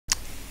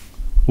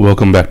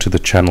Welcome back to the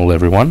channel,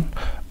 everyone.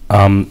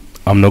 I'm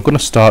not going to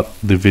start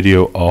the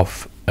video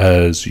off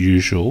as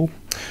usual.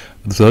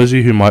 For those of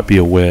you who might be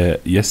aware,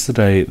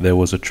 yesterday there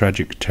was a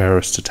tragic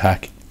terrorist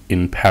attack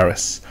in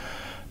Paris,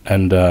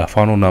 and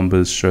final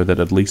numbers show that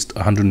at least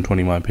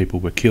 129 people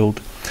were killed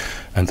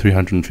and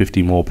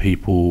 352 more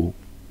people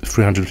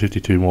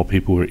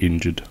were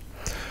injured.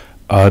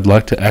 I'd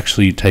like to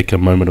actually take a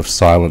moment of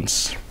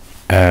silence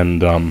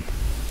and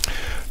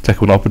take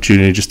an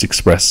opportunity to just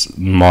express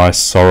my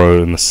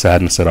sorrow and the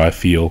sadness that I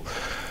feel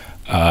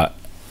at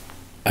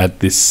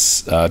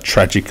this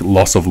tragic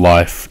loss of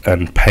life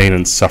and pain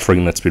and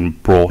suffering that's been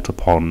brought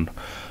upon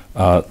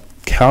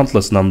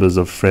countless numbers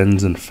of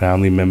friends and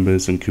family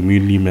members and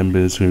community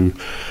members who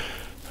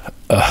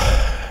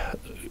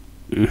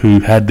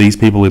had these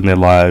people in their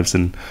lives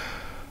and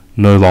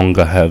no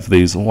longer have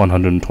these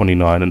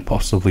 129 and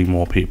possibly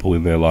more people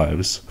in their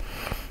lives.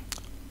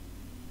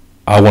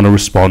 I want to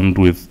respond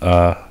with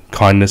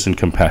kindness and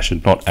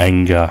compassion, not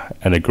anger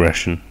and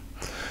aggression.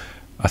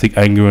 I think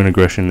anger and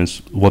aggression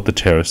is what the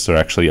terrorists are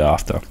actually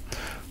after.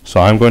 So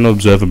I'm going to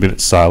observe a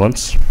minute's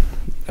silence,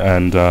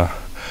 and I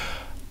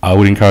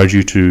would encourage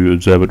you to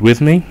observe it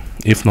with me.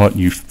 If not,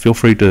 you feel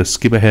free to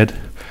skip ahead,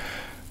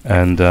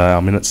 and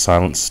our minute's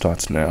silence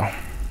starts now.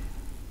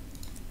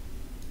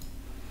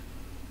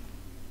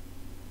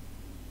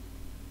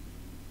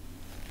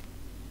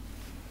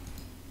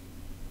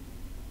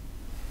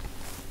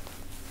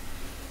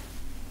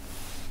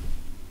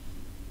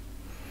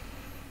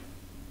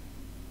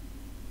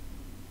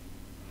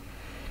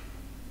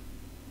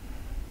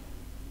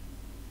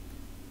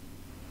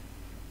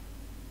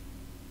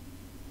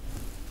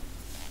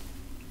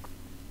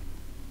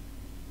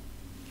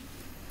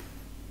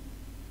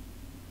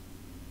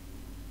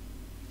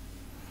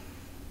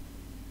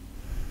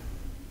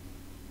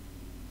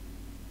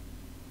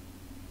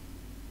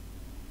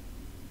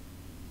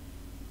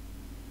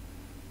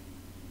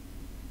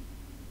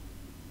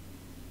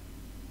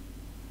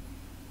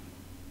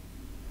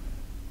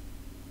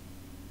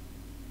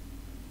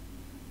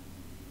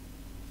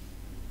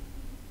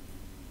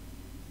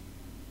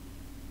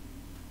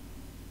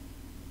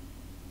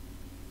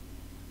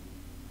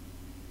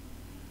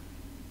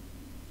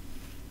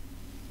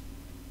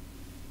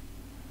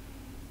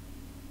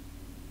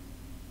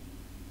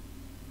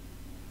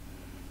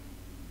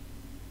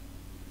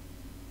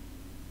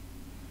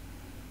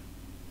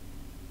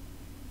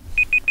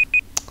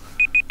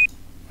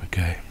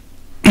 Okay.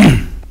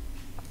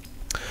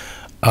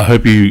 I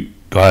hope you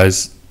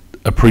guys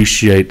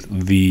appreciate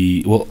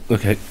the, well,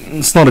 okay,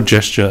 it's not a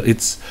gesture,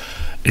 it's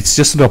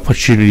just an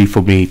opportunity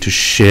for me to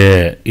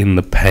share in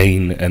the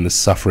pain and the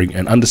suffering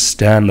and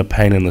understand the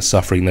pain and the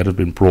suffering that have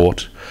been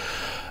brought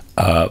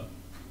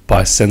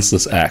by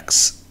senseless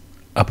acts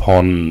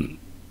upon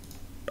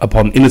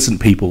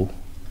innocent people.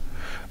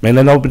 Man,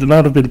 they not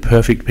have been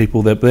perfect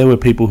people. There were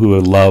people who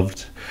were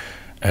loved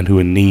and who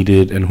are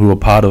needed and who are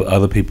part of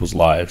other people's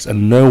lives,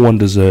 and no one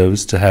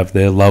deserves to have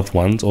their loved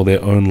ones or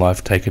their own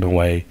life taken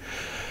away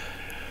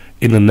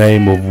in the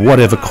name of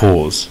whatever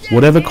cause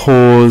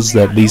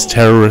that these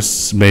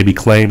terrorists may be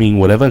claiming,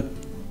 whatever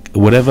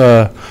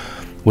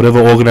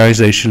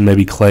organization may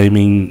be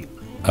claiming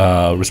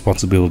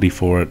responsibility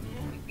for it.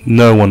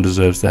 No one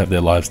deserves to have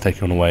their lives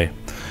taken away.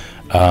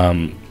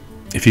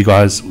 If you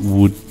guys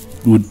would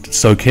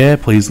so care,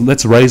 please,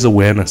 let's raise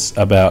awareness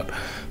about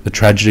the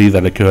tragedy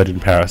that occurred in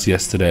Paris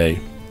yesterday,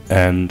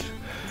 and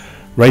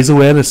raise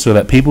awareness so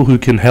that people who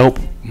can help,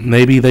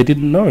 maybe they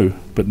didn't know,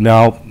 but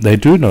now they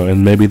do know,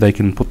 and maybe they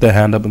can put their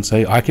hand up and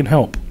say, I can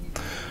help.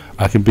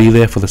 I can be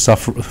there for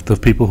the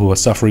people who are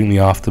suffering the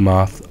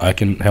aftermath. I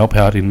can help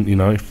out in, you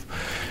know,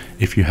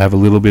 if you have a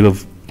little bit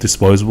of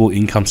disposable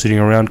income sitting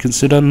around,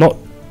 consider not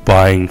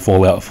buying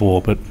Fallout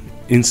 4, but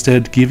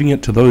instead giving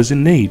it to those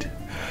in need.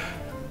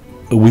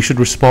 We should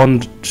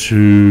respond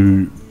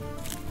to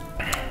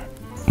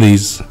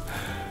these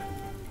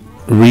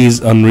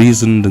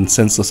unreasoned and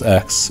senseless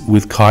acts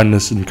with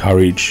kindness and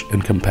courage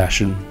and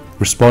compassion.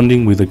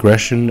 Responding with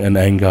aggression and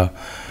anger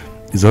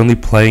is only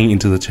playing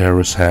into the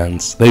terrorists'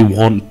 hands. They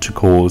want to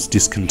cause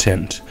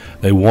discontent.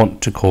 They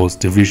want to cause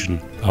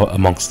division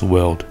amongst the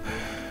world.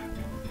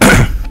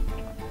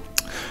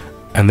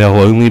 And they'll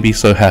only be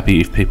so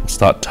happy if people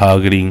start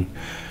targeting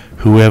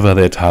whoever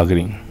they're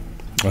targeting.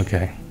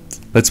 Okay,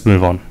 let's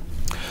move on.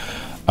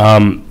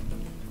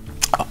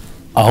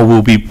 I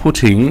will be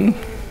putting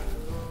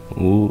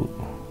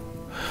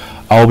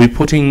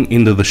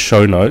into the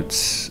show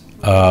notes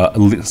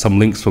some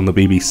links from the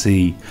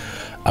BBC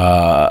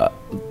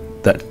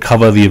that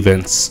cover the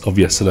events of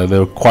yesterday. They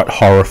were quite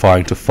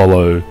horrifying to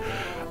follow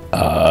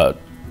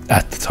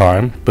at the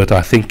time, but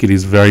I think it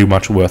is very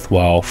much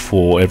worthwhile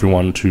for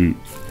everyone to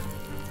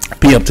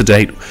be up to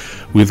date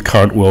with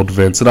current world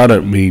events. And I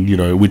don't mean, you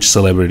know, which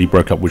celebrity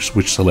broke up with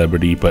which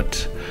celebrity,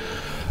 but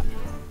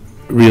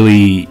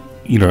really,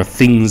 you know,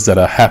 things that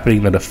are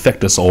happening that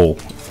affect us all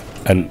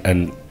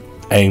and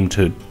aim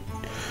to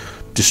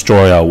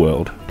destroy our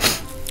world.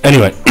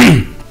 Anyway,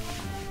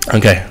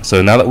 okay,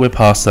 so now that we're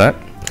past that,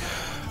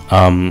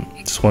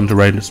 just wanted to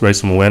raise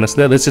some awareness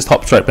there. Let's just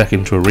hop straight back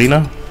into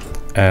arena,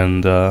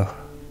 and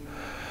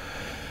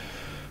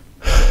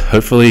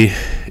hopefully,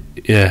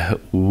 yeah,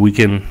 we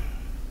can.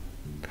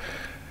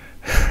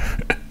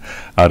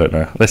 I don't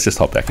know. Let's just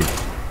hop back in.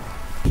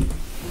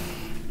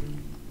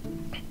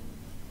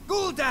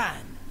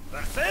 Gul'dan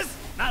versus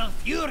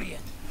Malfurion.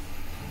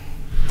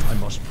 I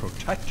must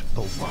protect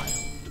the wild.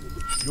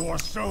 Your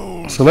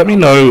soul. So let me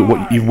know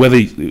what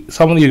whether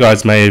some of you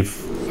guys may have.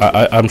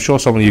 I'm sure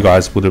some of you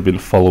guys would have been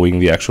following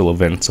the actual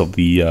events of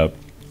the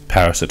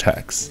Paris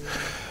attacks.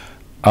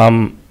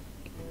 And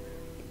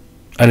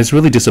it's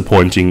really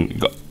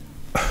disappointing.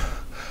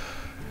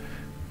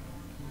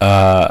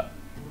 I'd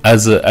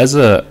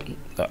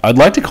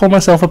like to call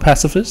myself a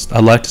pacifist.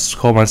 I'd like to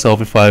call myself,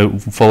 if I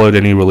followed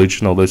any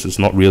religion, although it's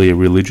not really a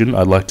religion,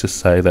 I'd like to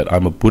say that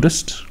I'm a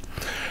Buddhist.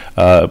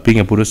 Being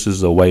a Buddhist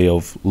is a way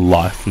of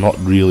life, not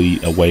really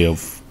a way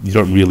of... You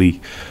don't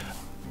really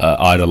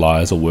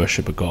idolize or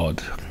worship a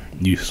god.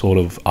 You sort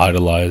of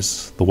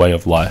idolize the way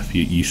of life.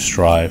 You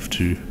strive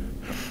to...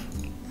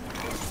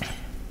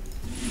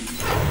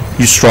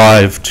 You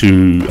strive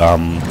to...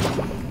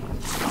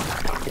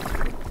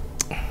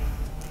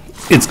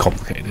 it's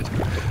complicated.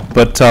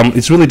 But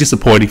it's really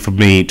disappointing for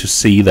me to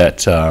see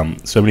that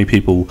so many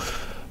people...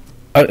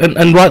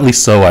 And rightly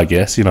so, I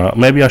guess. You know,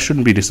 maybe I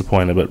shouldn't be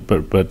disappointed,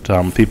 but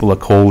people are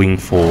calling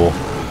for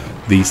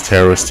these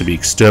terrorists to be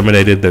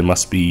exterminated. They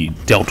must be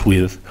dealt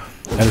with,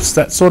 and it's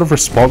that sort of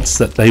response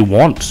that they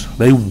want.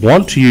 They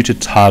want you to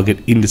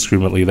target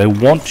indiscriminately. They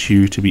want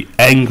you to be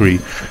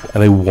angry,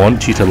 and they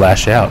want you to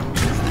lash out.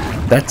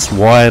 That's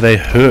why they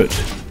hurt.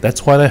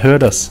 That's why they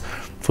hurt us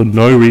for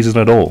no reason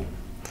at all.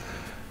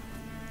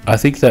 I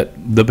think that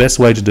the best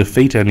way to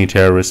defeat any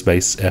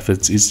terrorist-based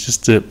efforts is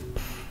just to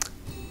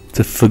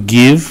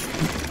forgive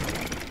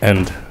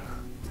and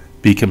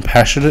be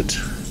compassionate,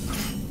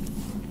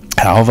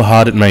 however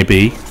hard it may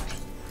be,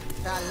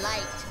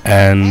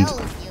 and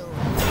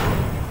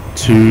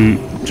to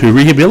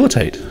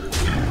rehabilitate.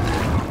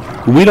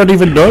 We don't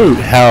even know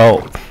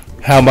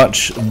how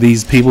much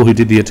these people who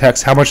did the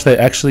attacks, how much they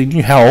actually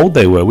knew, how old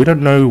they were. We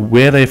don't know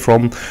where they're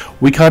from.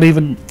 We can't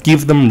even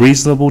give them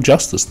reasonable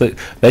justice.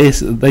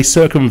 They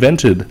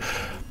circumvented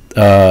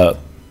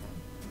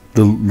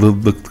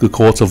the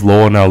courts of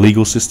law and our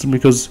legal system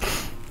because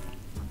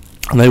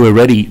they were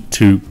ready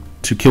to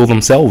kill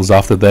themselves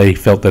after they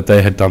felt that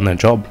they had done their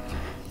job.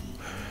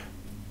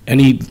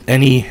 Any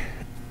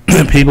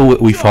people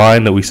that we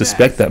find that we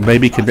suspect that may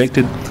be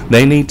convicted,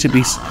 they need to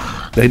be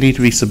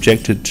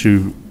subjected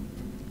to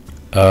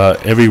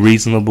every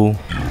reasonable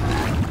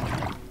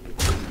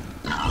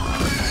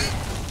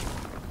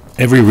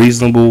every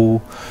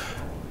reasonable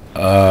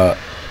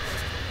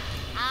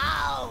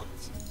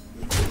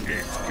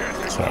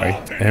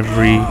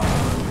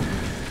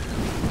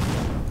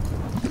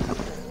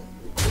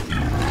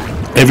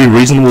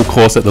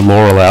course that the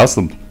law allows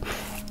them.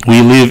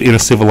 We live in a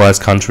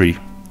civilized country.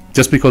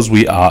 Just because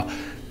we are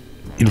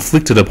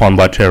inflicted upon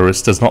by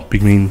terrorists does not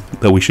mean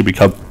that we should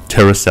become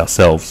terrorists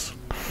ourselves.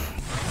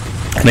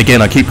 And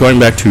again, I keep going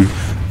back to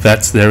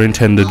that's their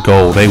intended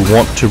goal. They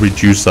want to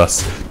reduce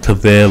us to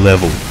their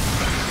level.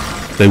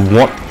 They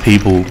want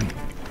people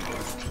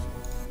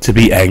to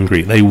be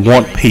angry. They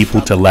want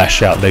people to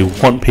lash out. They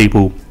want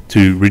people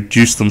to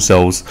reduce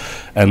themselves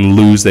and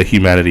lose their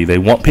humanity. They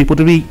want people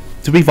to be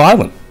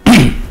violent.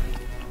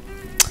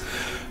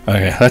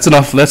 Okay, that's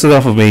enough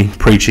of me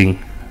preaching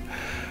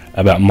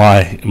about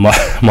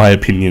my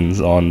opinions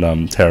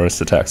on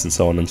terrorist attacks and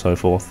so on and so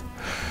forth.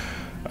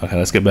 Okay,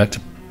 let's get back to...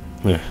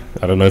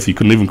 I don't know if you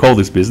couldn't even call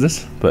this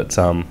business, but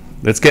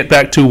let's get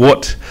back to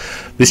what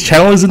this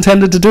channel is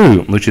intended to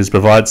do, which is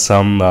provide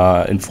some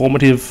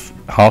informative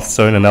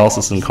Hearthstone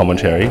analysis and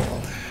commentary,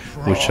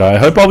 which I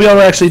hope I'll be able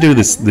to actually do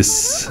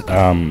this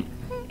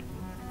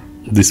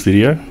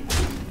video.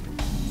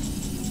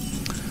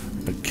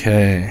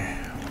 Okay.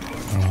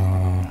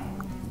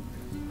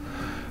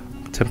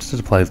 I'm tempted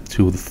to play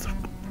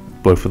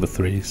both of the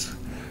threes,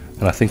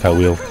 and I think I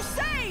will.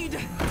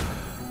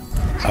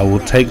 I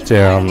will take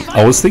down...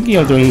 I was thinking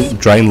of doing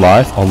Drain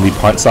Life on the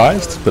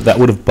pint-sized, but that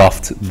would have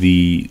buffed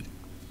the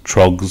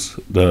Trogs,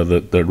 the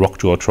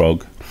Rockjaw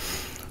Trog.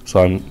 So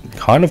I'm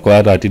kind of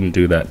glad I didn't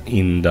do that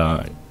in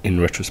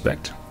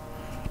retrospect.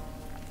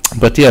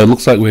 But yeah, it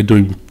looks like we're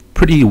doing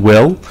pretty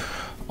well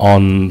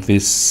on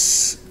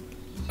this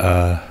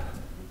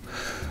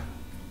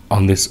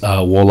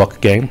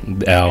Warlock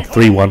game, our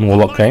 3-1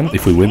 Warlock game,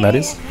 if we win, that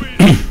is.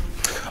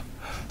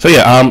 So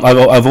yeah,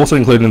 I've also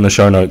included in the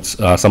show notes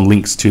some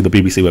links to the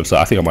BBC website.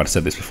 I think I might have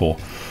said this before.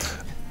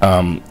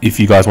 If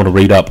you guys want to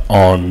read up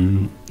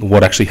on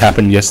what actually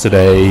happened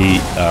yesterday,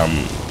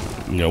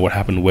 you know, what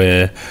happened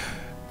where,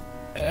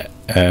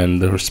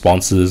 and the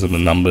responses and the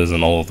numbers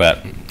and all of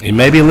that, it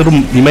may be a little...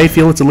 You may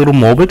feel it's a little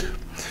morbid,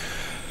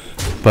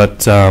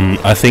 but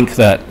I think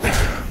that...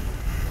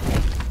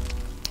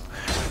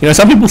 You know,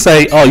 some people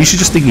say, oh, you should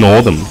just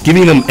ignore them.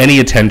 Giving them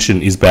any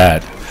attention is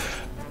bad.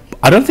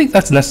 I don't think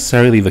that's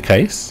necessarily the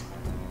case.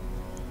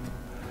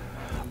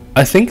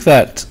 I think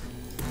that...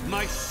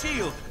 My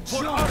shield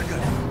for Argon.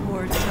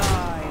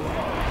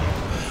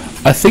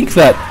 I think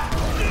that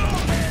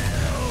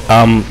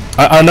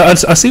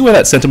I see where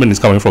that sentiment is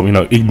coming from. You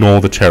know,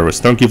 ignore the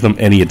terrorists, don't give them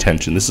any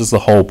attention. This is the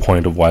whole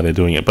point of why they're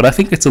doing it. But I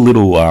think it's a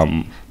little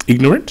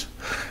ignorant.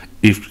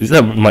 If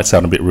that might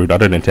sound a bit rude, I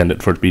don't intend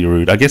it for it to be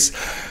rude. I guess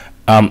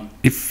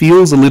it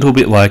feels a little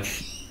bit like,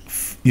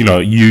 you know,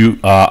 you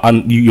are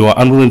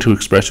unwilling to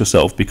express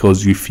yourself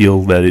because you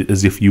feel that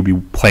as if you'll be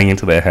playing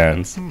into their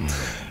hands.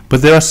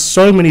 But there are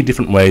so many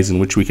different ways in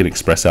which we can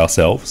express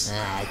ourselves.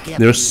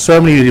 There are so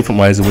many different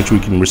ways in which we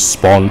can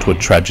respond to a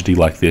tragedy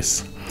like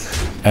this.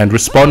 And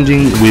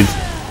responding with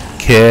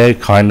care,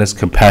 kindness,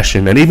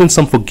 compassion, and even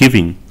some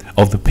forgiving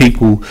of the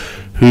people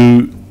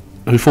who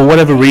for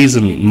whatever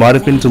reason might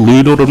have been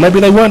deluded, or maybe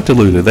they weren't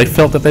deluded. They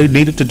felt that they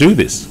needed to do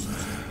this.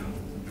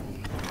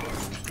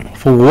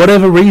 For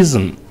whatever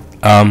reason,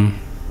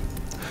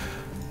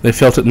 they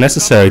felt it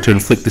necessary to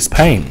inflict this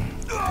pain.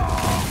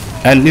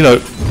 And, you know,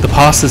 the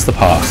past is the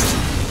past.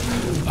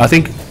 I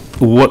think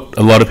what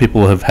a lot of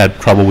people have had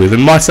trouble with,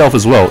 and myself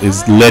as well,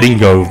 is letting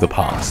go of the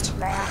past.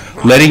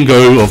 Letting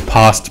go of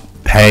past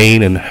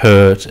pain and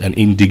hurt and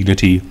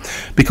indignity.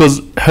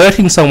 Because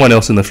hurting someone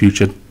else in the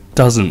future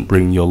doesn't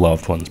bring your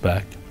loved ones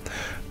back.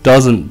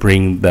 Doesn't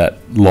bring that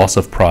loss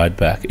of pride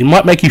back. It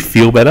might make you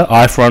feel better,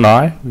 eye for an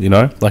eye, you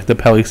know, like the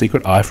Peli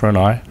secret, eye for an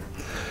eye.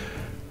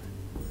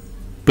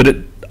 But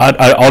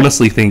I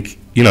honestly think,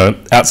 you know,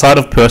 outside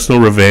of personal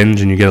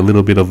revenge, and you get a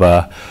little bit of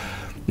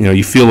you know,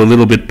 you feel a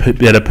little bit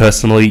better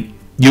personally,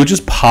 you're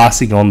just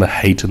passing on the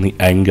hate and the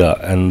anger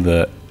and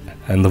the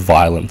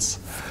violence.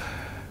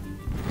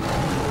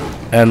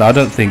 And I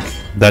don't think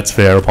that's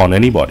fair upon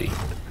anybody.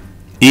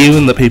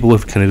 Even the people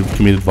who've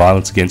committed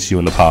violence against you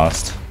in the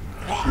past.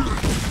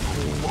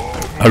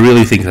 I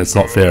really think that's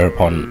not fair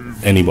upon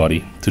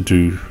anybody to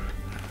do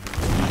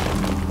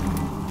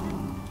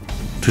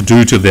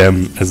to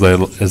them as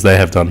they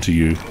have done to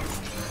you.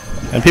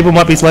 And people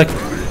might be like,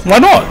 why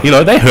not? You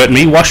know, they hurt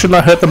me, why shouldn't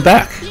I hurt them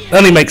back? It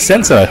only makes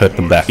sense that I hurt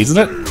them back, isn't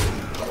it?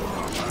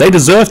 They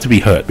deserve to be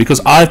hurt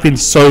because I've been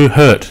so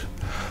hurt.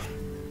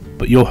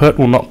 But your hurt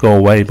will not go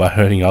away by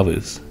hurting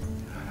others.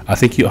 I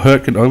think your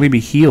hurt can only be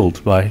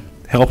healed by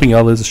helping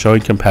others,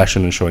 showing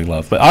compassion and showing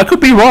love. But I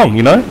could be wrong,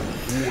 you know?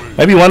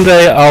 Maybe one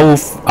day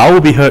I will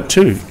be hurt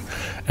too.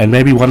 And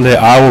maybe one day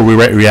I will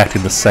react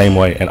in the same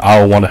way, and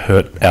I will want to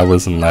hurt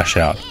others and lash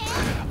out.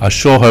 I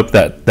sure hope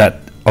that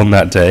on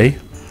that day,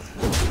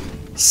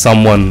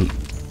 someone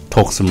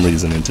talks some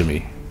reason into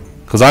me.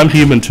 Because I'm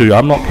human too,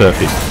 I'm not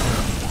perfect.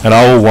 And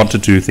I will want to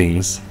do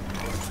things.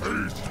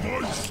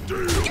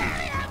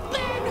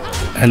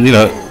 And you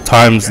know,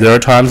 there are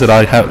times that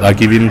I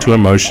give in to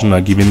emotion, I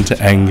give in to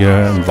anger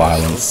and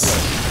violence.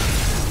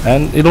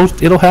 And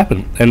it'll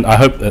happen. And I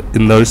hope that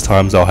in those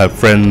times I'll have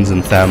friends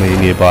and family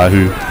nearby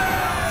who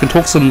can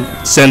talk some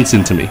sense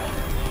into me.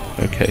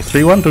 Okay,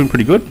 3-1, doing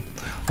pretty good.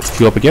 Let's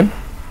queue up again.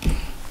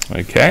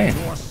 Okay,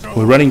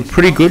 we're running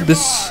pretty good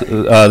this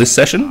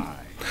session,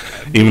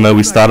 even though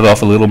we started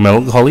off a little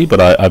melancholy, but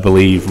I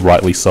believe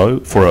rightly so,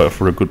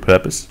 for a good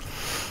purpose.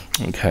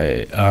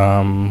 Okay,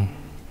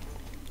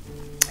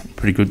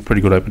 pretty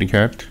good opening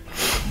character.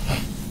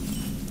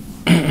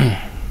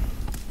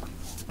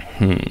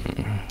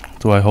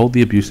 Do I hold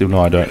the abusive?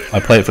 No, I don't. I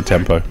play it for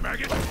tempo.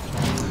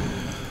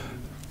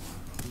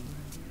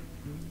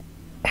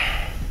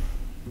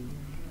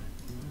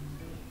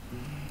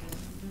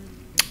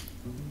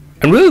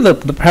 And really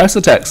the Paris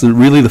attacks are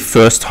really the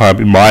first time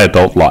in my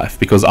adult life,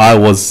 because I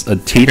was a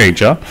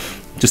teenager,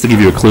 just to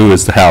give you a clue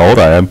as to how old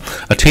I am,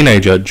 a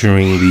teenager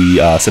during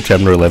the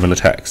September 11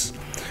 attacks.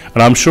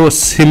 And I'm sure a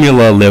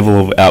similar level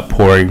of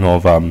outpouring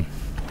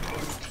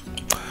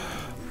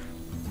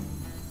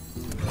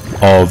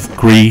of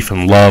grief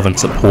and love and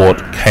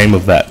support came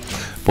of that,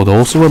 but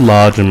also a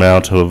large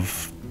amount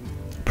of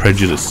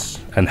prejudice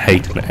and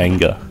hate and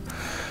anger.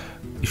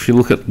 If you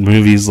look at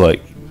movies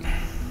like,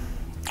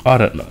 I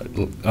don't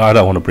know, I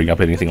don't want to bring up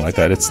anything like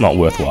that, it's not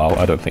worthwhile.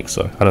 I don't think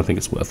so. I don't think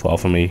it's worthwhile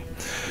for me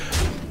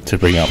to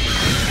bring up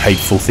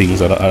hateful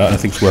things. I don't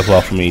think it's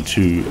worthwhile for me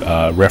to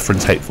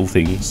reference hateful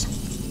things.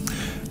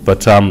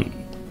 But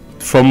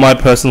from my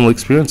personal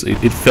experience,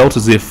 it felt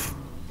as if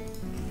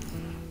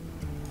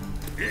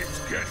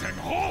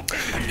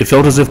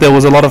there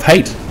was a lot of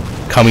hate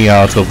coming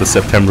out of the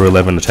September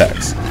 11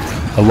 attacks.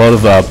 A lot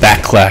of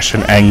backlash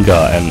and anger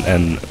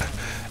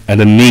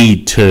and a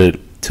need to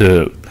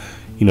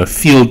you know,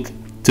 feel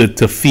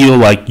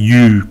like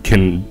you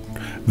can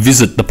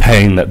visit the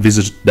pain that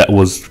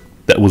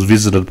was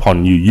visited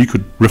upon you. You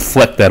could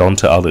reflect that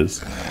onto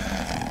others.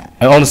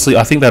 And honestly,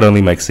 I think that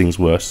only makes things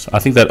worse. I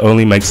think that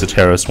only makes the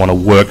terrorists want to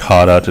work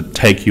harder to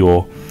take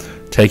your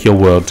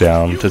world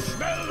down,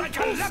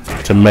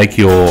 to make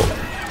to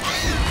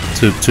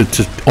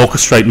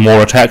orchestrate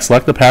more attacks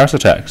like the Paris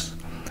attacks.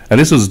 And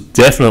this was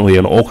definitely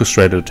an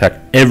orchestrated attack.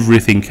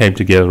 Everything came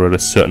together at a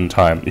certain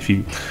time.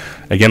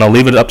 Again, I'll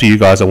leave it up to you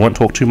guys. I won't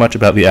talk too much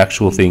about the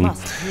actual thing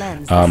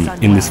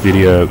in this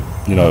video.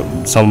 You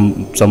know,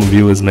 some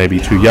viewers may be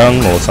too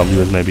young, or some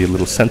viewers may be a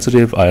little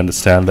sensitive. I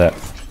understand that.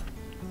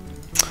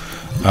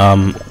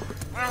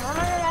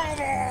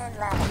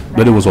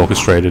 but it was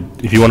orchestrated.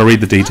 If you want to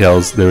read the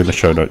details, they're in the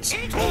show notes.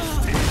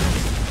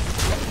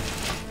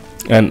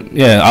 And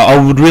yeah, I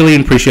would really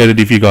appreciate it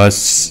if you guys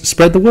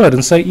spread the word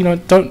and say, you know,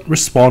 don't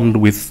respond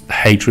with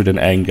hatred and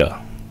anger.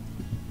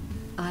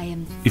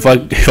 If I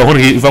want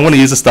to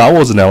use a Star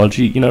Wars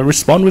analogy, you know,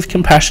 respond with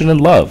compassion and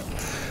love.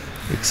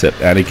 Except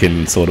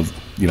Anakin sort of,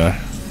 you know,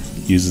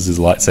 uses his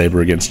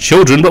lightsaber against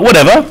children, but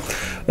whatever.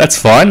 That's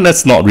fine.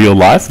 That's not real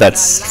life.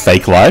 That's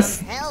fake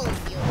life.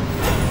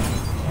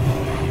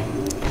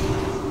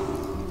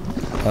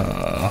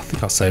 I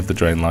think I'll save the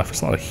drain life.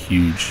 It's not a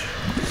huge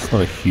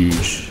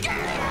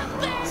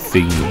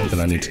thing that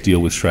I need to deal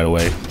with straight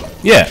away.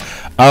 Yeah.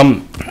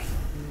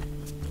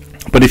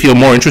 But if you're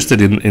more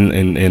interested in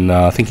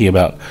thinking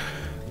about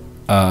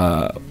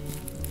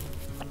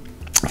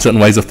certain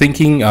ways of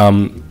thinking,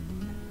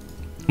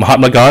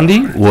 Mohandas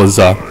Gandhi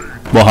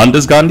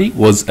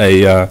was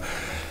a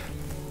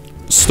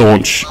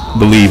staunch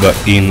believer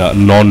in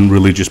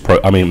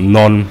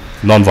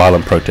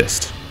non-violent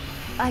protest.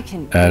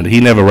 And he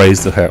never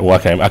raised the hand. Well,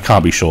 I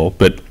can't be sure,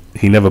 but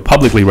he never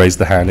publicly raised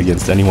the hand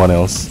against anyone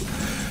else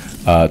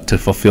to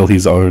fulfill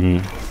his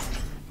own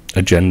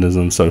agendas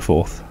and so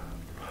forth.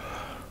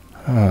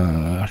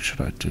 What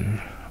should I do?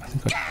 I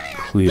think I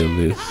clear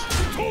this.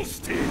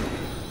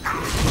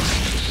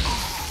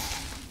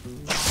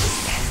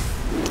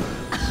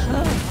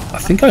 I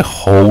think I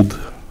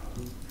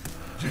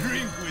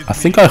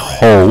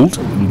hold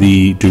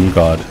the Doom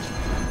Guard.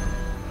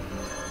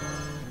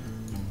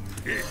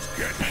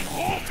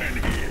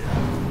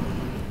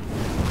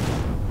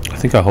 I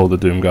think I hold the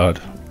Doom Guard.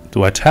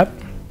 Do I tap?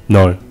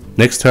 No.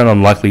 Next turn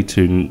I'm likely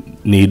to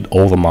need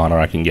all the mana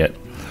I can get.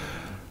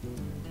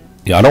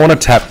 Yeah, I don't want to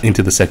tap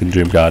into the second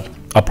Doom Guard.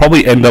 I'll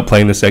probably end up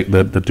playing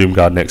the Doom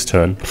Guard next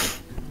turn.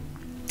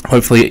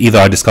 Hopefully either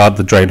I discard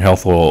the drain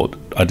health or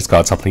I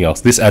discard something else.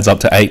 This adds up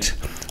to 8.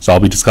 So I'll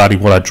be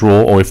discarding what I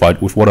draw, or if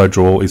what I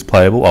draw is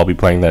playable, I'll be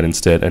playing that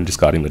instead and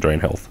discarding the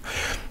drain health.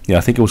 Yeah,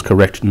 I think it was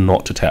correct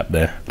not to tap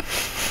there.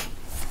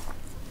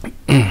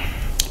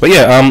 But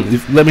yeah,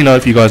 let me know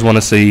if you guys want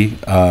to see,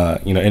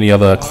 you know, any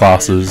other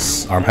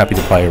classes. I'm happy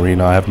to play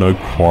Arena. I have no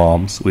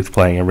qualms with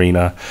playing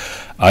Arena.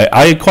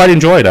 I quite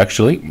enjoy it,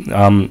 actually.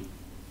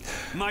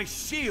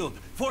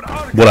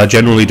 What I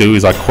generally do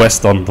is I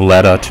quest on the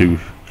ladder to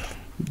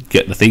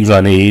get the things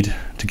I need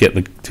to get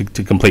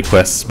to complete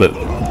quests, but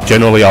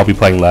generally I'll be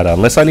playing ladder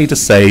unless I need to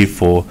save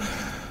for.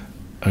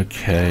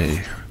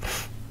 Okay,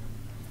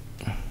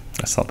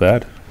 that's not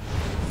bad.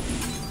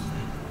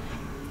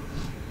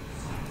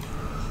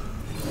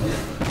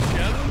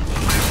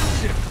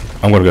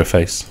 I'm gonna go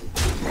face.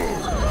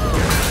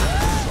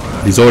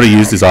 He's already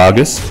used his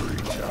Argus.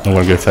 I'm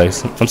gonna go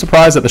face. I'm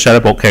surprised that the Shadow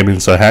Bolt came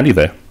in so handy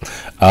there.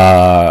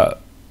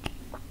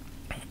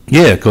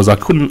 Yeah, because I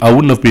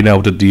wouldn't have been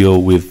able to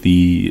deal with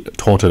the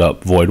taunted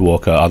up Void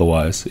Walker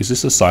otherwise. Is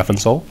this a Siphon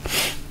Soul?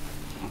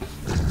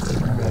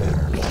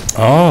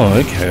 Oh,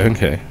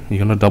 okay. You're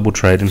gonna double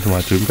trade into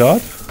my Doom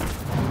Guard?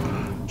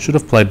 Should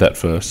have played that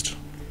first.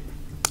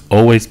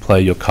 Always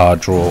play your card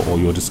draw or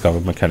your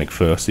discover mechanic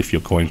first if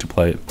you're going to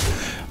play it.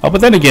 Oh,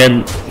 but then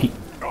again, he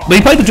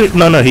played the Doom.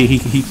 No,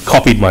 he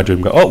copied my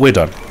Doom Guard. Oh, we're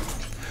done.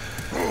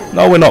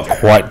 No, we're not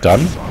quite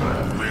done,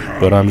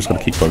 but I'm just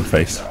gonna keep going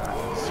face.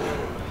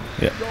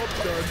 Yeah,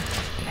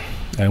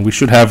 and we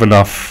should have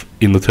enough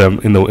in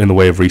the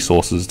way of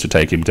resources to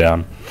take him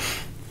down.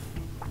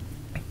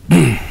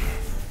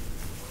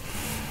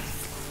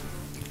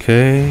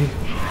 Okay,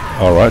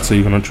 all right. So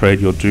you're gonna trade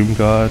your Doom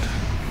Guard.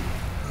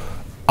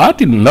 I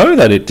didn't know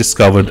that it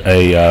discovered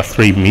a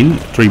 3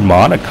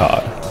 mana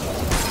card.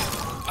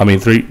 I mean,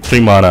 three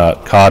mana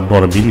card,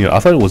 not a minion. I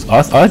thought it was.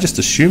 I just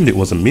assumed it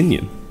was a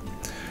minion.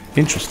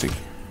 Interesting.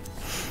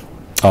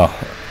 Oh.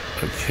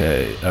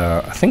 Okay,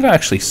 I think I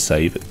actually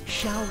save it.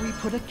 Shall we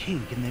put a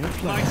kink in their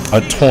place? I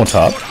taunt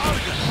up,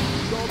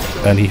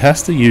 and he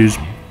has to use.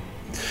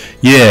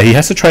 Yeah, he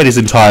has to trade his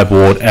entire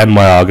board, and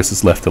my Argus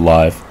is left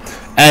alive,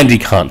 and he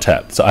can't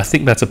tap. So I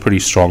think that's a pretty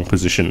strong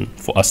position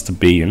for us to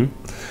be in.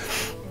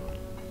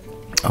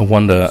 I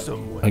wonder.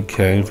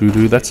 Okay,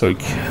 Voodoo, that's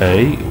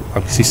okay.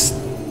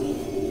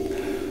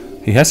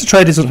 He has to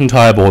trade his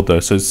entire board though,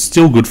 so it's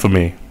still good for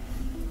me.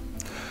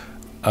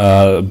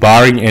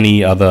 Barring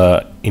any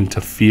other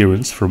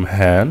interference from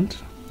hand,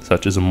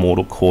 such as a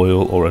Mortal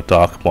Coil or a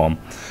Dark Bomb,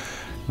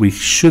 we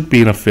should be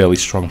in a fairly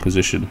strong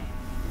position.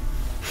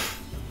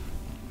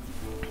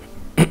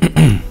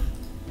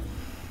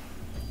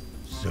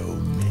 So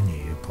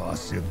many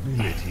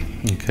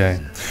possibilities. Okay,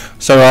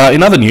 so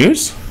in other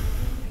news,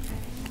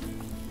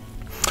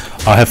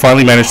 I have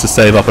finally managed to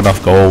save up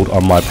enough gold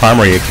on my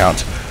primary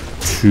account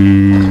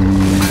to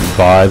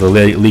buy the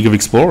League of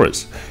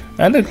Explorers.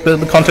 And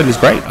the content is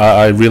great.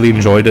 I really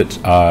enjoyed it.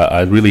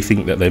 I really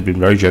think that they've been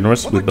very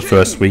generous with the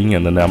first wing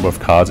and the number of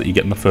cards that you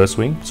get in the first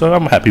wing. So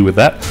I'm happy with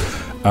that.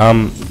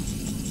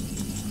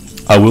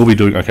 I will be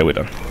doing... Okay, we're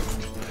done.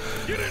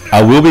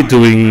 I will be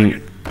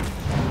doing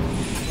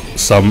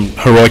some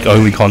heroic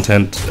only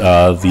content.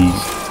 The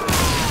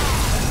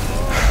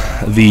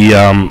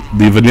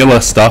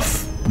vanilla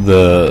stuff,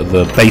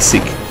 the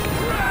basic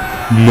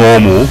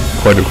normal,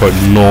 quote-unquote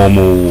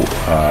normal,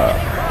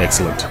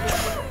 excellent.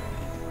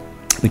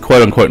 The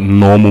quote-unquote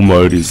normal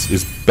mode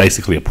is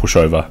basically a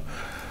pushover,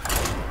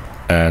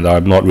 and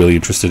I'm not really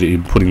interested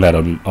in putting that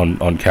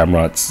on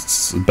camera.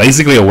 It's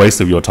basically a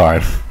waste of your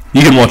time.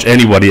 You can watch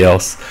anybody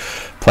else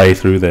play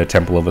through their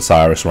Temple of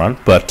Osiris run,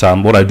 but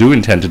what I do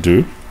intend to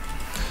do,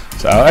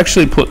 so I'll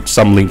actually put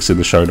some links in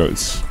the show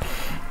notes.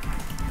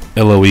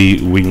 LoE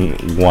Wing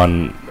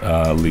 1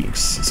 links.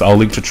 So I'll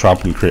link to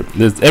Trump and Crip.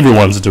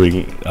 Everyone's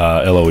doing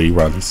LoE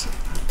runs.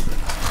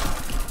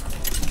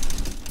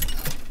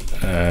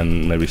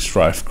 And maybe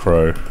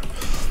StrifeCro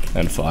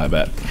and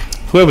Firebat.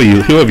 Whoever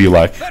you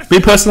like. Me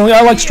personally,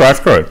 I like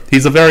StrifeCro.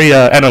 He's a very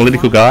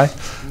analytical guy.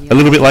 A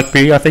little bit like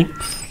me, I think.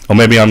 Or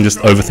maybe I'm just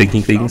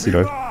overthinking things, you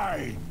know.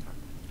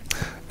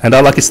 And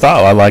I like his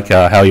style. I like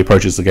how he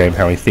approaches the game,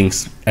 how he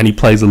thinks. And he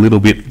plays a little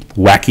bit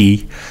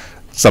wacky.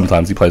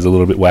 Sometimes he plays a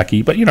little bit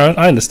wacky, but you know,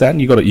 I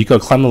understand. You got to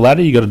climb the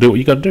ladder. You got to do what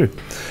you got to do.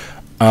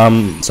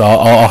 So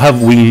I'll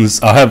have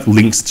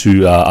links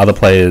to other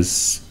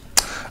players,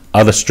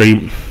 other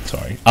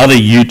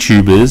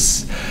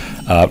YouTubers,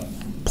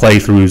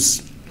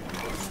 playthroughs.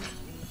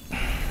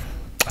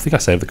 I think I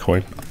saved the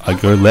coin. I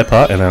go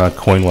leper and then I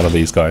coin one of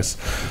these guys.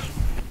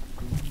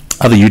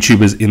 Other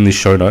YouTubers in the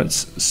show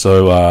notes.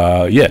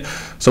 So yeah.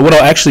 So what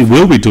I actually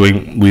will be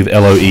doing with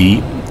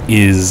LoE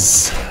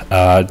is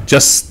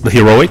just the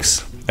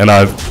heroics, and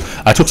I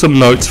took some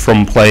notes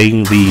from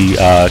playing the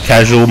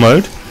casual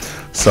mode,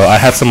 so I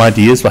have some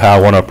ideas for how I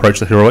want to approach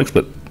the heroics.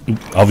 But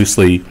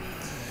obviously,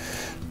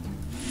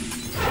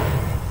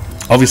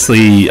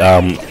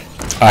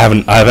 I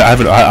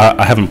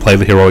haven't played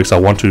the heroics. I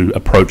want to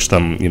approach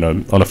them, you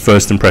know, on a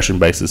first impression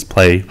basis,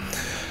 play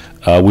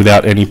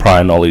without any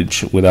prior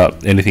knowledge,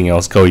 without anything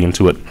else going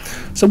into it.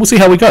 So we'll see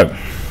how we go.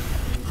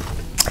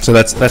 So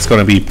that's going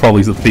to be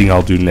probably the thing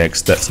I'll do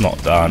next. That's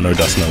not No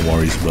Dust No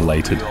Worries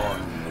related.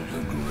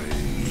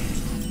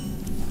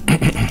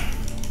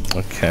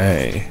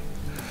 Okay,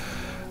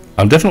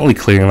 I'm definitely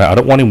clearing that. I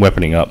don't want him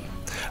weaponing up,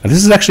 and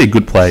this is actually a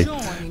good play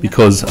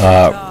because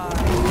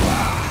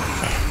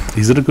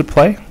is it a good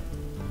play?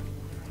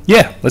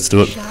 Yeah, let's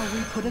do it.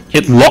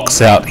 It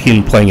locks out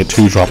him playing a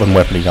 2-drop and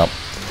weaponing up.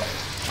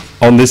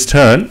 On this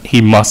turn, he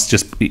needs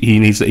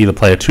to either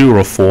play a 2 or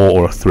a 4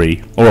 or a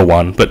 3 or a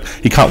 1, but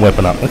he can't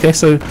weapon up. Okay,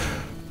 so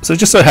it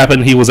just so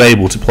happened he was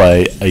able to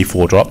play a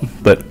 4-drop,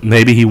 but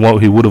maybe he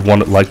would have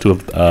liked to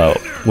have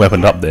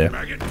weaponed up there.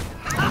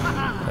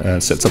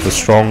 Sets up a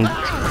strong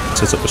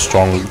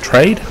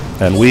trade,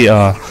 and we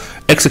are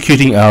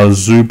executing our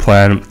zoo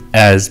plan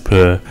as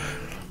per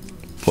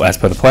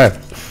the plan.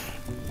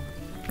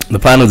 The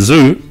plan of the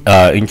zoo,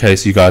 in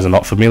case you guys are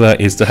not familiar,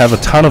 is to have a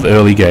ton of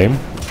early game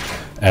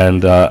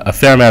and a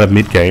fair amount of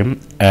mid game,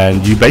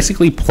 and you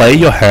basically play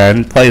your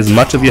hand, play as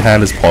much of your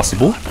hand as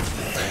possible,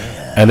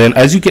 and then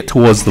as you get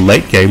towards the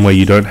late game where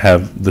you don't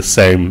have the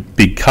same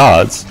big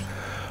cards,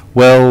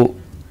 well,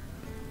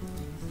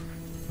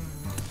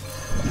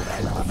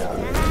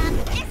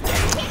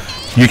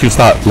 you can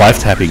start life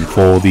tapping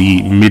for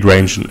the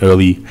mid-range and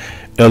early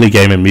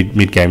game and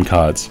mid game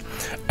cards,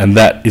 and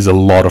that is a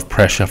lot of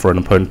pressure for an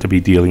opponent to be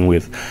dealing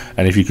with.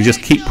 And if you could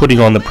just keep putting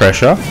on the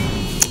pressure,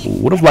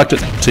 would have liked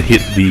it to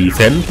hit the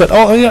Fen, but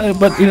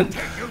in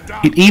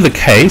either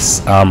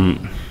case,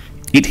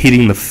 it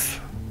hitting the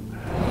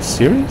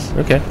serious?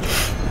 Okay,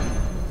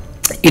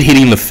 it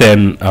hitting the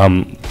Fen.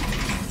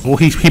 Well,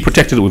 he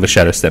protected it with a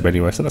Shadow Step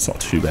anyway, so that's not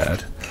too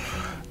bad.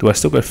 Do I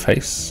still go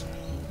face?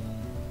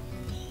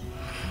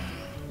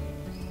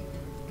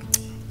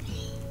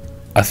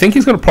 I think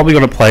he's probably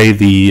going to play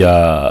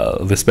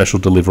the special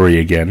delivery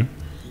again.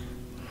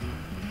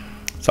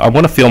 So I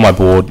want to fill my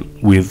board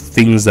with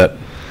things that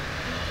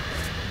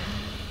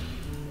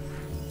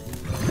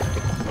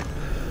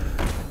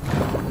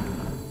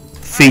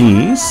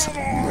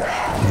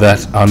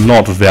are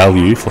not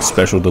value for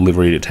special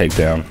delivery to take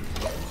down.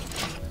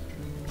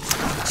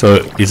 So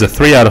it's a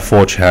 3 out of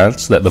 4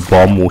 chance that the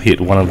bomb will hit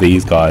one of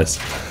these guys.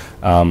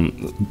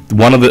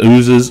 One of the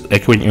oozes,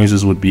 echoing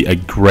oozes, would be a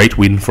great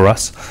win for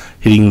us.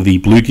 Hitting the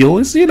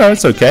bluegill is, you know,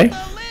 it's okay.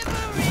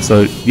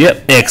 So,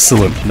 yep,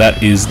 excellent.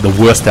 That is the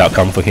worst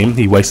outcome for him.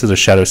 He wasted a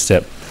Shadow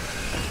Step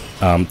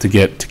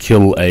to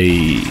kill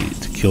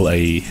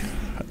a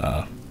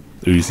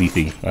oozy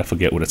thing. I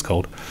forget what it's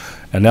called.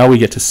 And now we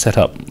get to set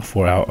up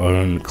for our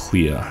own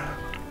clear.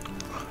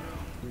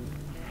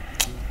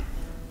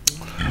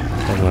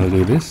 I'm going to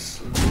do this.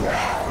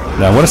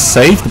 Now I want to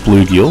save the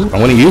bluegill. I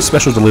want to use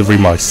special delivery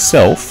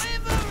myself.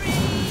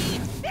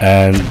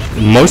 And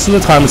most of the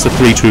time it's a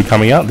 3-2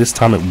 coming out. This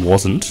time it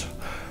wasn't.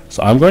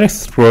 So I'm going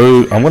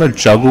to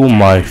juggle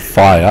my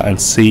fire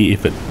and see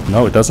if it...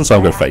 No, it doesn't, so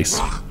I'll go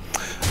face.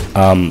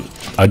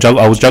 I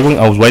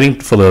was waiting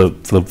for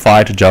the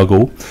fire to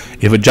juggle.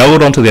 If it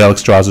juggled onto the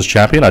Alexstrasza's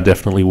champion, I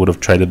definitely would have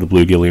traded the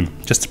bluegill in,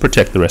 just to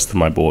protect the rest of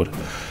my board.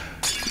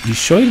 You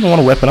sure you don't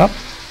want to weapon up?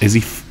 Is he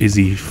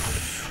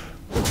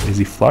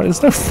flurry?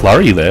 There's no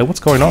flurry there.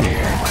 What's going on?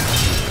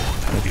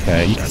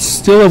 Okay, you can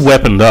still have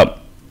weaponed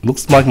up.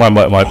 Looks like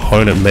my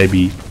opponent may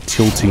be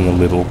tilting a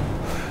little.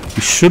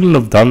 You shouldn't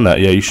have done that.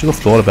 Yeah, you should have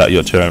thought about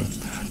your turn.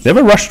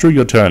 Never rush through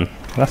your turn.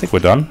 I think we're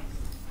done.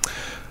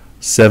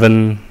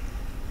 7.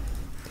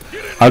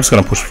 I'm just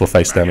going to push for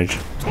face damage.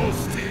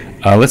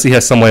 Unless he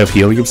has some way of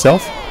healing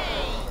himself.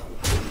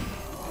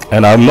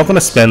 And I'm not going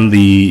to spend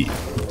the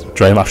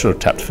drain life. I should have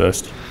tapped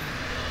first.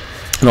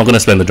 I'm not going to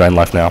spend the drain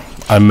life now.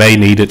 I may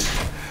need it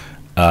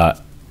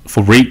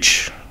for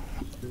reach.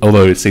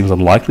 Although it seems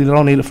unlikely that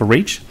I'll need it for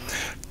reach.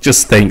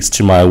 Just thanks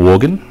to my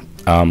Worgen.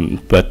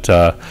 But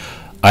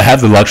I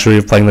have the luxury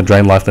of playing the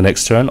drain life the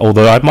next turn.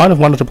 Although I might have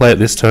wanted to play it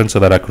this turn so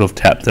that I could have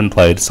tapped and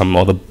played some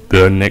other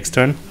burn next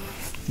turn.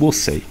 We'll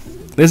see.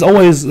 There's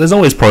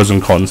always pros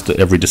and cons to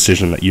every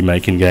decision that you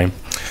make in game.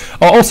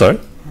 Oh,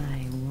 also,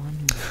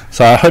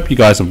 so I hope you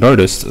guys have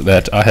noticed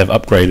that I have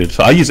upgraded.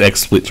 So I use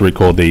XSplit to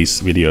record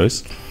these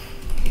videos.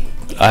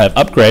 I have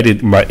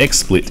upgraded my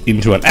XSplit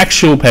into an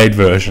actual paid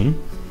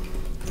version,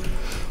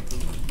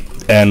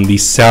 and the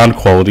sound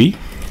quality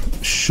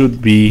should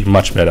be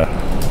much better.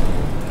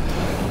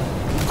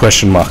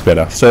 Question mark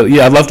better. So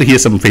yeah, I'd love to hear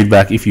some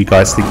feedback if you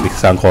guys think the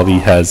sound quality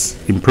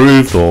has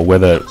improved or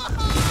whether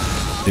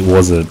it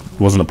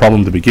wasn't a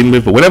problem to begin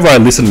with. But whenever I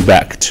listen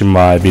back to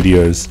my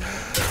videos,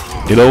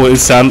 it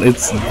always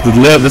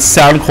the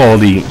sound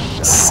quality.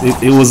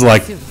 It was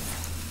like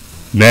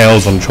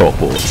nails on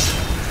chalkboards.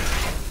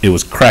 It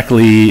was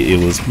crackly. It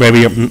was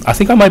maybe I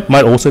think I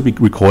might also be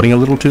recording a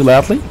little too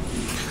loudly.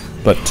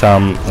 But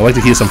I'd like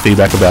to hear some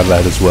feedback about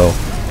that as well.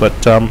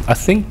 But I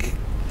think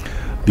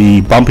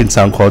the bump in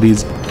sound quality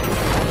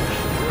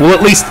will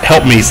at least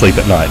help me sleep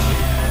at night.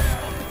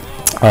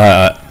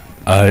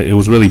 It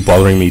was really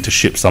bothering me to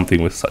ship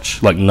something with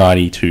such like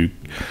 92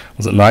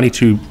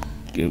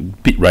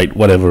 bit rate,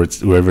 wherever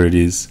it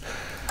is,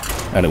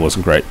 and it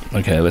wasn't great.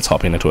 Okay, let's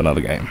hop into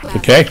another game.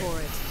 Okay,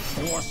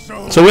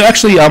 so we're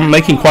actually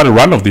making quite a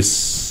run of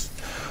this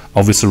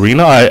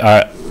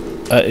arena.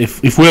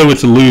 If we were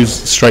to lose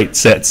straight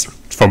sets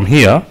from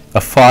here, a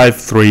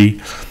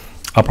 5-3,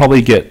 I'll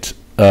probably get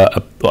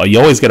you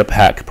always get a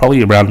pack,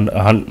 probably around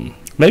 100,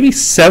 maybe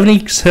 70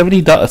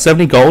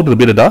 gold and a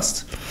bit of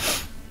dust.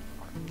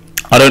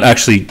 I don't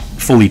actually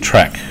fully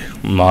track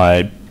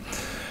my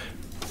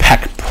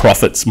pack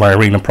profits, my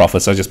arena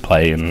profits. I just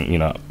play, and you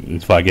know,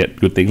 if I get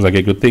good things, I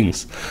get good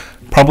things.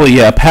 Probably,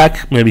 yeah, a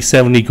pack, maybe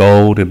 70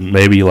 gold, and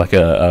maybe like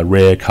a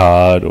rare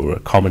card or a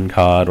common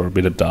card or a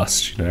bit of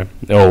dust. You know,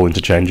 they're all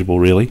interchangeable,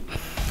 really.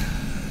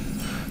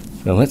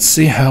 Now let's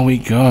see how we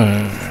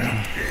go.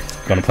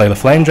 Gonna play the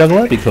Flame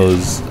Juggler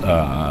because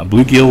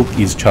Blue Guild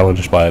is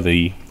challenged by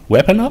the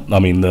weapon up. I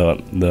mean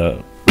the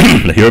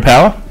the hero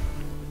power.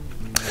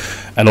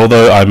 And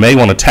although I may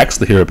want to tax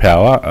the hero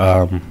power,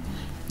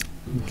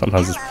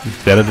 sometimes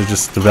it's better to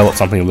just develop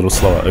something a little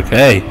slower.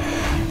 Okay,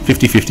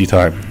 50-50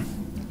 time.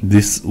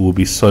 This will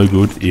be so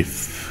good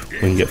if we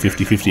can get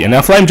 50-50. And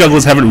our Flame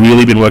Jugglers haven't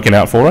really been working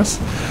out for us,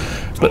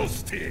 but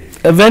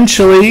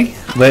eventually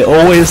they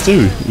always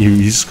do.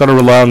 You just got to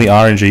rely on the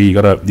RNG. You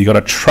got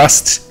to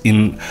trust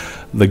in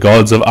the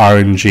gods of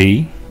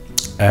RNG,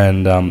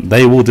 and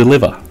they will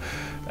deliver.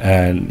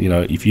 And you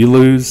know, if you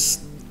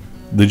lose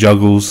the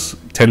juggles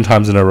 10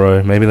 times in a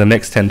row, maybe the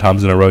next 10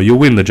 times in a row you'll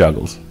win the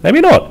juggles. Maybe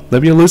not.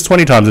 Maybe you'll lose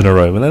 20 times in a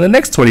row, and then the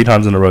next 20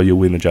 times in a row you'll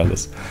win the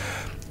juggles.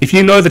 If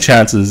you know the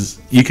chances,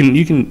 you can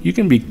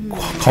be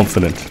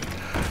confident.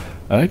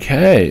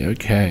 Okay.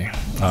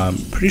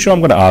 Pretty sure I'm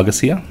going to Argus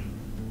here.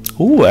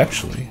 Ooh,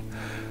 actually.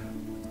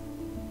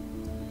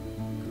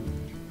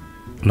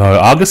 No,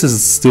 Argus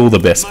is still the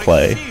best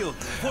play.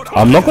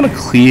 I'm not going to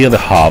clear the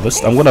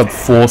harvest. I'm going to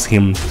force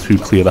him to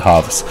clear the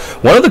harvest.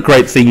 One of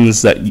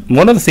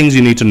the things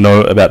you need to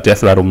know about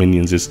Death Rattle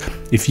minions is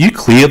if you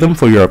clear them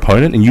for your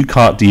opponent and you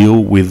can't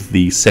deal with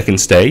the second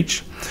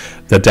stage,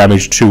 the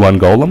damage 2-1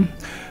 golem,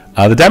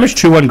 the damage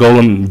 2-1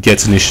 golem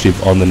gets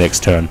initiative on the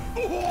next turn.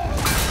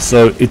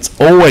 So it's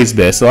always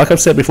best. So like I've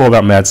said before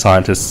about mad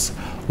scientists,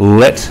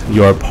 let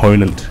your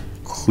opponent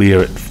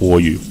clear it for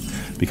you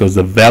because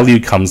the value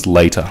comes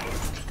later.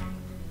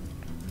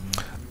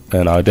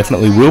 And I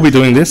definitely will be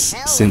doing this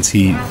since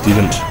he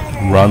didn't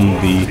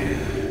run the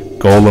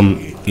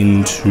golem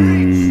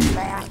into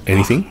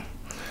anything.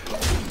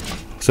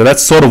 So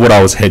that's sort of what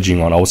I was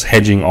hedging on. I was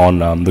hedging on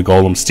the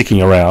golem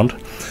sticking around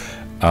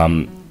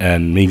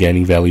and me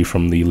gaining value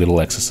from the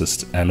little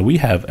exorcist. And we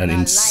have an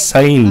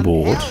insane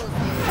board.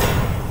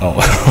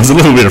 Oh, I was a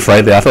little bit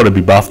afraid there. I thought it'd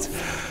be buffed.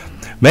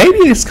 Maybe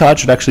this card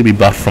should actually be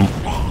buffed from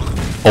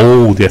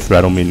all Death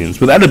Rattle minions.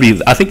 But that'd be,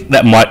 I think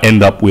that might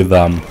end up with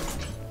an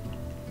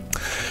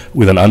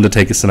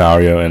Undertaker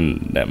scenario, and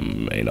that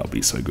may not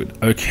be so good.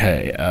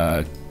 Okay,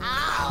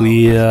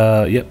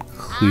 clear, yep,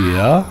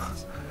 clear.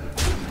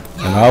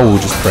 And I will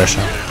just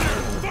pressure.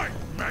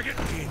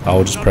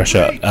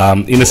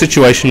 In a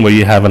situation where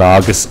you have an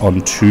Argus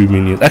on 2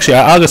 minions, actually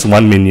I Argus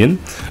 1 minion,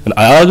 and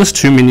I Argus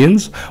 2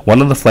 minions,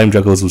 one of the Flame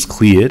Jugglers was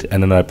cleared,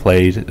 and then I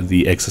played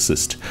the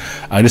Exorcist.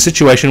 In a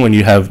situation when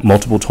you have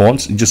multiple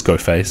taunts, you just go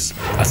face.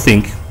 I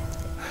think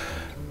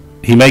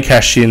he may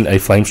cash in a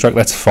Flame Strike,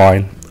 that's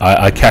fine.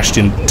 I cashed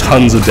in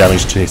tons of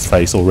damage to his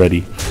face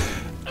already.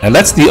 And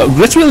that's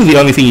really the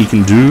only thing you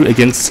can do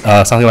against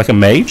something like a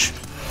mage.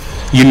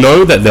 You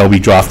know that they'll be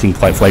drafting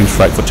like Flame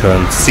Strike for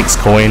turn 6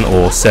 coin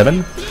or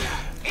 7,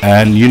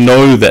 and you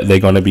know that they're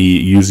going to be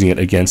using it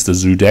against the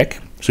zoo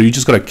deck. So you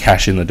just got to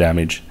cash in the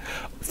damage,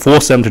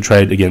 force them to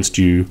trade against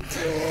you,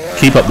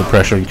 keep up the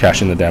pressure and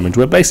cash in the damage.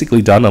 We're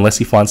basically done unless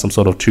you find some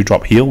sort of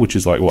 2-drop heal, which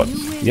is like what?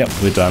 Yep,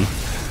 we're done.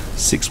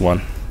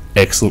 6-1.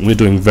 Excellent. We're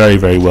doing very,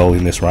 very well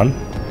in this run.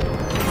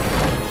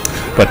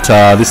 But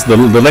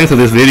the length of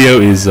this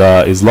video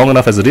is long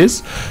enough as it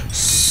is,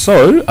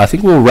 so I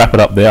think we'll wrap it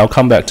up there. I'll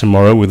come back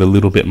tomorrow with a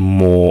little bit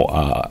more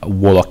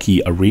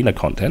Warlocky arena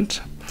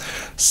content.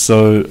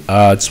 So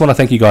I just want to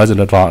thank you guys in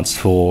advance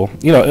for,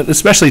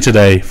 especially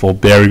today, for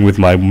bearing with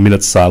my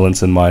minute's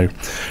silence and my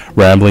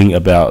rambling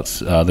about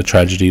the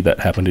tragedy that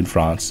happened in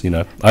France.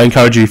 I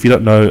encourage you, if you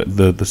don't know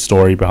the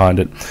story behind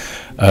it,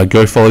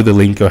 go follow the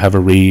link, go have a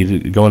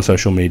read, go on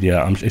social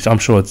media. I'm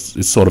sure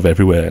it's sort of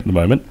everywhere at the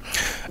moment.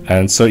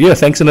 And so yeah,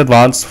 thanks in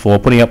advance for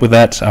putting up with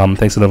that.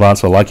 Thanks in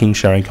advance for liking,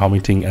 sharing,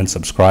 commenting, and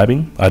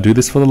subscribing. I do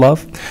this for the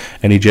love.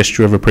 Any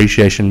gesture of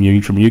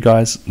appreciation from you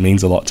guys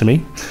means a lot to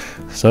me.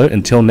 So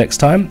until next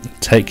time,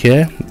 take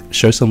care,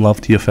 show some love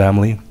to your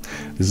family.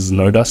 This is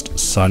No Dust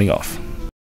signing off.